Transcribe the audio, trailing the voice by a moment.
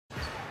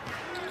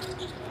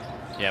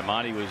Yeah,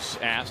 Monty was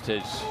asked,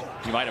 as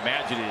you might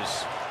imagine,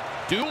 is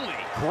Dooley.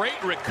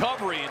 Great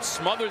recovery and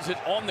smothers it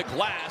on the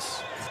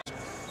glass,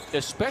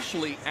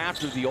 especially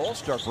after the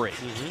All-Star break.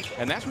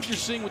 And that's what you're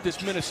seeing with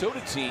this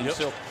Minnesota team.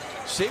 So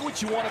say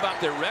what you want about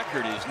their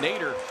record. Is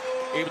Nader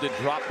able to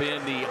drop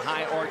in the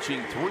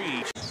high-arching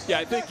three? Yeah,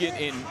 I think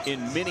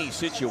in many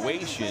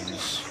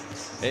situations,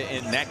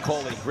 and that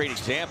call is a great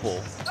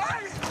example,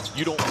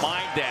 you don't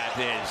mind that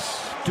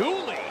as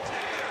Dooley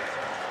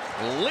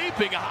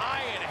leaping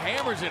high and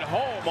hammers it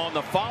home on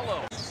the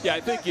follow. Yeah,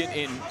 I think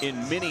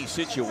in many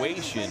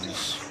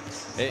situations,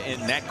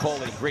 and that call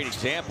is a great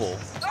example,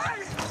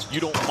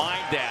 you don't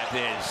mind that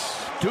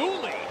as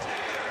Dooley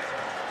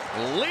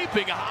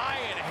leaping high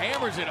and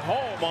hammers it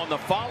home on the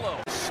follow.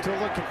 Still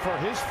looking for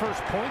his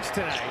first points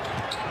tonight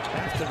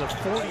after the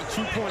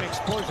 42-point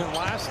explosion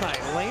last night.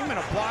 Layman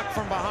a block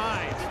from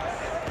behind.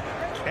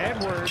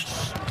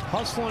 Edwards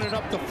hustling it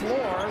up the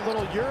floor. A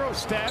little Euro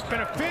step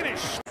and a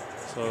finish.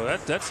 So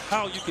that's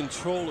how you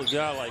control a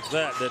guy like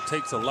that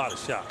takes a lot of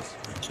shots.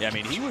 Yeah, I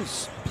mean, he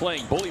was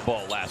playing bully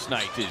ball last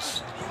night.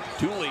 As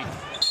Dooley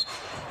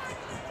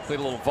played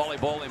a little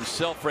volleyball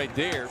himself right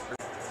there.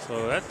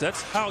 So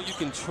that's how you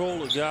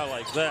control a guy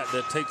like that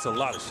takes a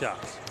lot of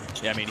shots.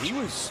 Yeah, I mean, he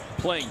was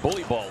playing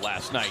bully ball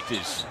last night.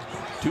 As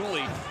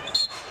Dooley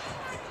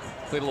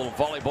played a little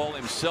volleyball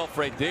himself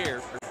right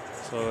there.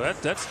 So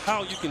that's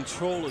how you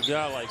control a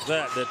guy like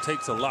that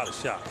takes a lot of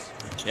shots.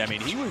 Yeah, I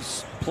mean, he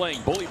was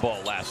playing bully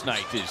ball last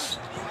night. As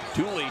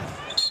Dooley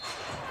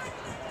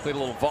played a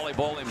little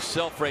volleyball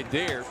himself right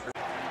there.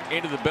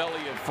 Into the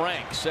belly of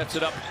Frank. Sets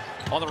it up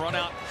on the run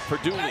out for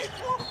Dooley.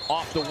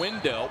 Off the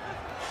window.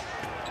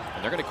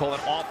 And they're going to call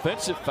an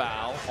offensive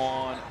foul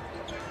on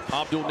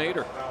Abdel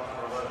Nader.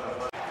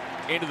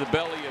 Into the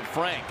belly of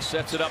Frank.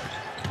 Sets it up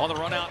on the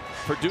run out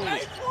for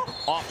Dooley.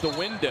 Off the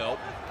window.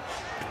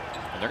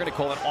 And they're going to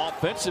call an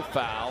offensive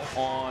foul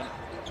on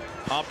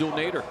Abdel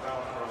Nader.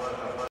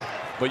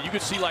 But you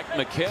can see, like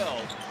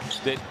Mikel,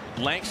 that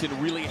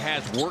Langston really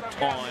has worked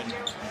on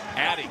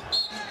adding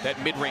that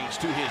mid-range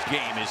to his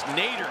game. As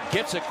Nader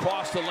gets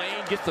across the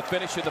lane, gets the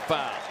finish of the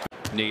foul.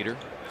 Nader,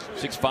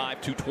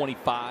 6'5",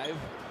 225.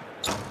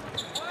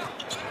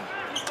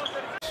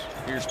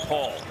 Here's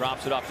Paul,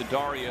 drops it off to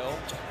Dario,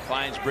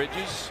 finds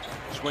Bridges,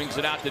 swings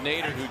it out to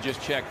Nader, who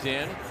just checked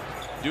in.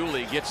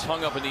 Dooley gets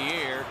hung up in the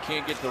air,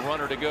 can't get the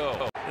runner to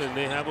go. And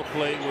they have a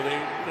play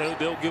where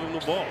they'll give him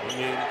the ball. I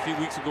mean, a few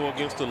weeks ago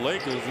against the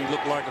Lakers, he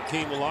looked like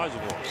Akeem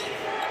Olajuwon.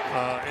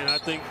 And I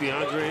think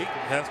DeAndre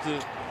has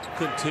to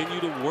continue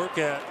to work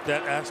at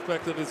that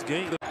aspect of his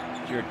game.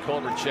 Jared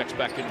Culver checks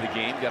back into the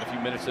game. Got a few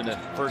minutes in the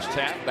first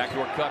half.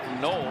 Backdoor cut from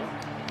Noel.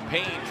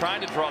 Payne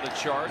trying to draw the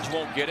charge,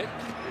 won't get it.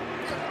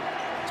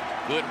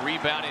 Good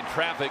rebound in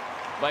traffic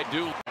by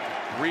Dooley.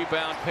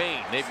 Rebound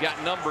Payne. They've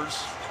got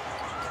numbers.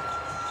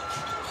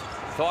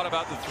 Thought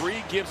about the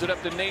three, gives it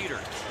up to Nader.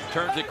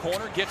 Turns the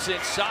corner, gets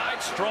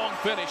inside. Strong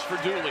finish for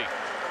Dooley.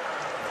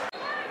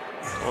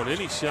 On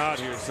any shot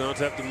here, Suns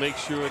have to make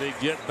sure they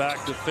get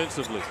back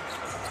defensively.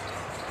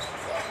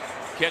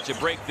 Catch a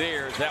break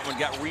there as that one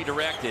got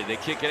redirected. They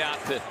kick it out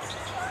to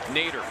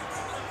Nader.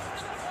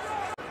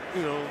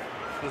 You know,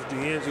 it's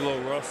D'Angelo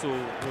Russell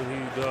when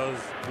he does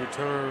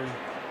return.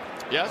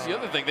 Yeah, that's the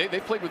other thing. They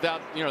played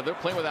without, they're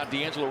playing without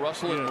D'Angelo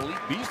Russell and Malik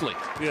Beasley.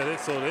 Yeah,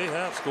 so they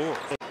have scored.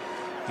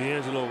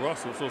 D'Angelo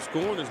Russell. So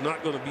scoring is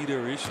not going to be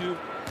their issue.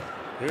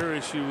 Their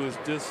issue is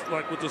just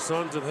like what the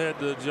Suns have had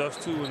to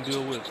adjust to and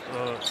deal with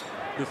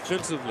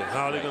defensively.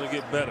 How are they going to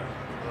get better?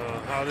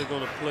 How are they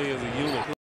going to play as a unit?